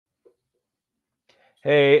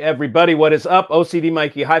Hey everybody, what is up? OCD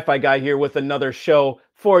Mikey Hi-Fi guy here with another show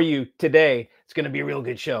for you today. It's going to be a real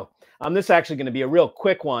good show. This is actually going to be a real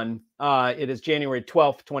quick one. It is January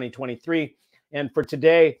 12th, 2023. And for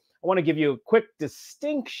today, I want to give you a quick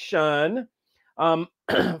distinction. Um,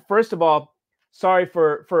 First of all, sorry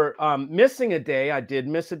for missing a day. I did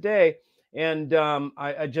miss a day. And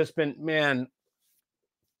I just been, man,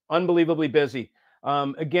 unbelievably busy.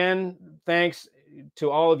 Again, thanks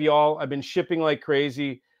to all of y'all. I've been shipping like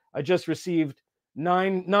crazy. I just received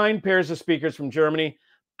nine pairs of speakers from Germany,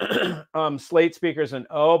 Slate speakers, and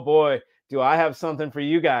oh boy, do I have something for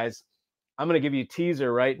you guys. I'm going to give you a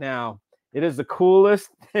teaser right now. It is the coolest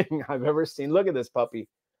thing I've ever seen. Look at this puppy.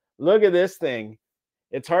 Look at this thing.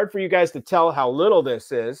 It's hard for you guys to tell how little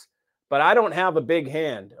this is, but I don't have a big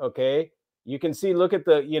hand, okay? You can see, look at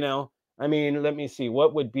the, I mean, let me see.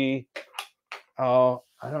 What would be, oh,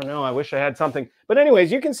 I don't know. I wish I had something. But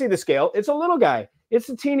anyways, you can see the scale. It's a little guy. It's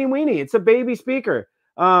a teeny weeny. It's a baby speaker.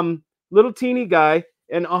 Little teeny guy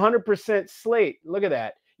and 100% slate. Look at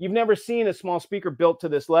that. You've never seen a small speaker built to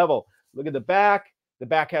this level. Look at the back. The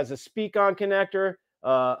back has a speak-on connector,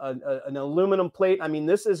 an aluminum plate. I mean,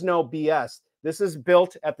 this is no BS. This is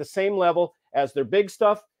built at the same level as their big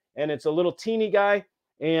stuff, and it's a little teeny guy.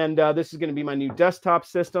 And this is going to be my new desktop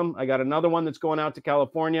system. I got another one that's going out to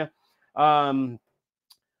California.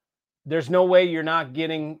 There's no way you're not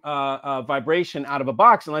getting vibration out of a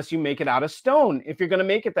box unless you make it out of stone. If you're going to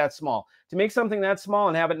make it that small, to make something that small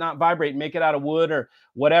and have it not vibrate, make it out of wood or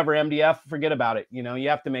whatever, MDF, forget about it. You know, you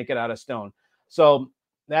have to make it out of stone. So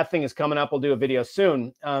that thing is coming up. We'll do a video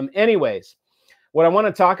soon. Anyways, what I want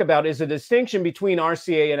to talk about is the distinction between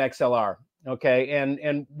RCA and XLR. Okay,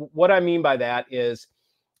 and what I mean by that is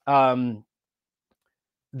there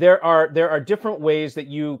are different ways that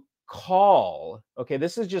you call. Okay,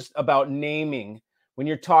 this is just about naming when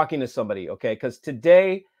you're talking to somebody. Okay, because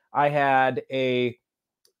today I had a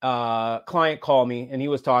client call me and he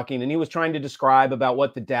was talking and he was trying to describe about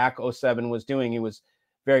what the DAC 07 was doing. He was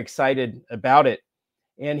very excited about it,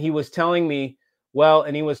 and he was telling me, well,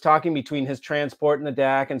 and he was talking between his transport and the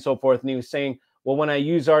DAC and so forth, and he was saying, well, when I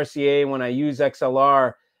use RCA, when I use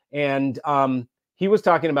XLR, and he was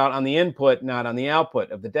talking about on the input, not on the output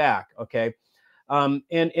of the DAC. Okay. And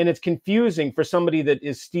it's confusing for somebody that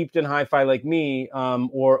is steeped in hi-fi like me,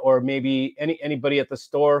 or maybe anybody at the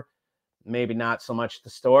store, maybe not so much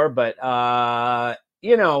the store, but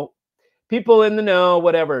people in the know,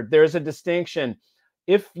 whatever. There's a distinction.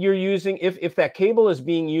 If you're using, if that cable is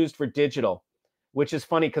being used for digital, which is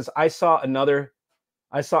funny because I saw another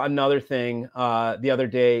thing the other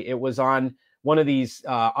day. It was on one of these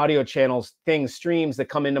audio channels streams that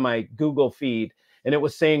come into my Google feed. And it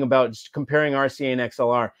was saying about comparing RCA and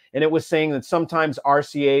XLR. And it was saying that sometimes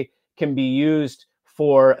RCA can be used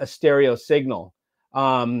for a stereo signal.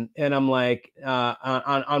 And I'm like,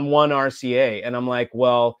 on one RCA. And I'm like,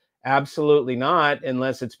 well, absolutely not,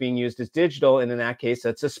 unless it's being used as digital. And in that case,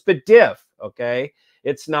 that's a SPDIF, okay?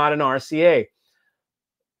 It's not an RCA.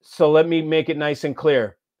 So let me make it nice and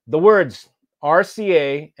clear. The words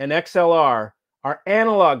RCA and XLR are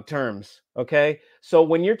analog terms, okay? So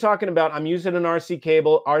when you're talking about I'm using an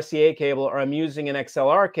RCA cable, or I'm using an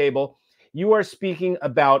XLR cable, you are speaking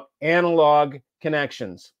about analog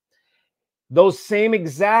connections. Those same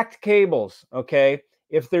exact cables, okay,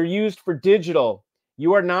 if they're used for digital,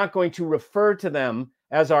 you are not going to refer to them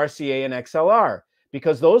as RCA and XLR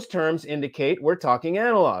because those terms indicate we're talking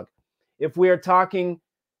analog. If we are talking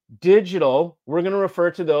digital, we're going to refer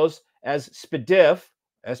to those as SPDIF,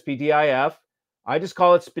 SPDIF. I just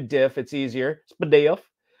call it SPDIF. It's easier, SPDIF.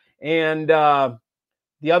 And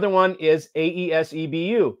the other one is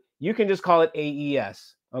AES-EBU. You can just call it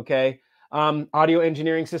AES, okay? Audio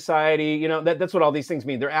Engineering Society, that's what all these things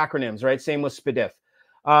mean. They're acronyms, right? Same with SPDIF.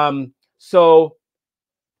 So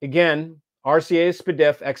again, RCA is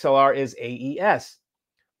SPDIF, XLR is AES.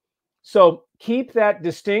 So keep that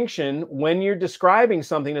distinction when you're describing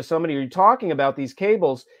something to somebody, or you're talking about these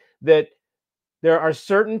cables, that there are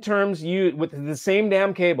certain terms used with the same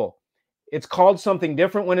damn cable. It's called something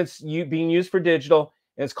different when it's being used for digital,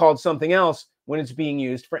 and it's called something else when it's being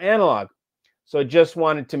used for analog. So I just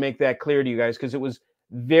wanted to make that clear to you guys because it was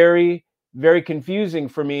very, very confusing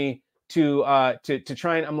for me to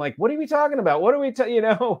try and I'm like, what are we talking about? What are we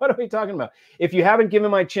what are we talking about? If you haven't given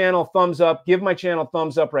my channel thumbs up, give my channel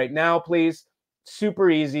thumbs up right now, please. Super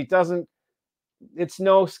easy. It's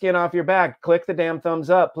no skin off your back. Click the damn thumbs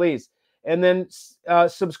up, please. And then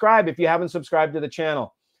subscribe if you haven't subscribed to the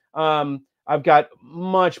channel. I've got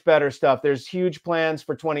much better stuff. There's huge plans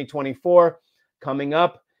for 2024 coming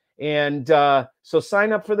up. And so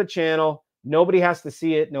sign up for the channel. Nobody has to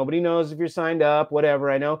see it. Nobody knows if you're signed up, whatever.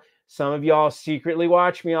 I know some of y'all secretly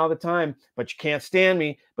watch me all the time, but you can't stand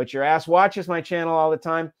me. But your ass watches my channel all the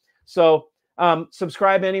time. So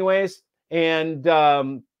subscribe anyways, and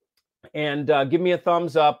give me a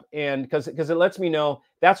thumbs up, and because it lets me know.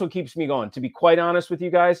 That's what keeps me going. To be quite honest with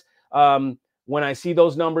you guys, when I see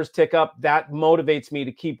those numbers tick up, that motivates me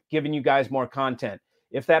to keep giving you guys more content.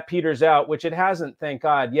 If that peters out, which it hasn't, thank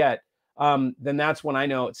God, yet, then that's when I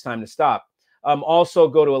know it's time to stop. Also,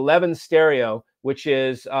 go to 11 Stereo, which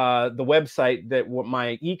is the website that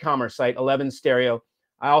my e-commerce site, 11 Stereo.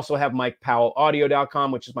 I also have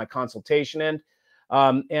MikePowellAudio.com, which is my consultation end,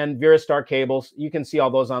 and Virastar cables. You can see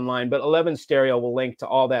all those online, but 11 Stereo will link to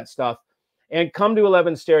all that stuff. And come to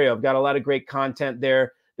 11 Stereo. I've got a lot of great content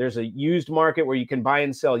there. There's a used market where you can buy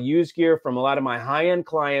and sell used gear from a lot of my high-end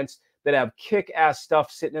clients that have kick-ass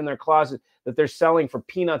stuff sitting in their closet that they're selling for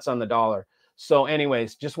peanuts on the dollar. So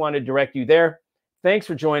anyways, just wanted to direct you there. Thanks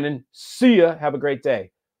for joining. See ya. Have a great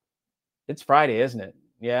day. It's Friday, isn't it?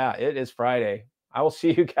 Yeah, it is Friday. I will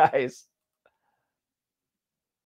see you guys.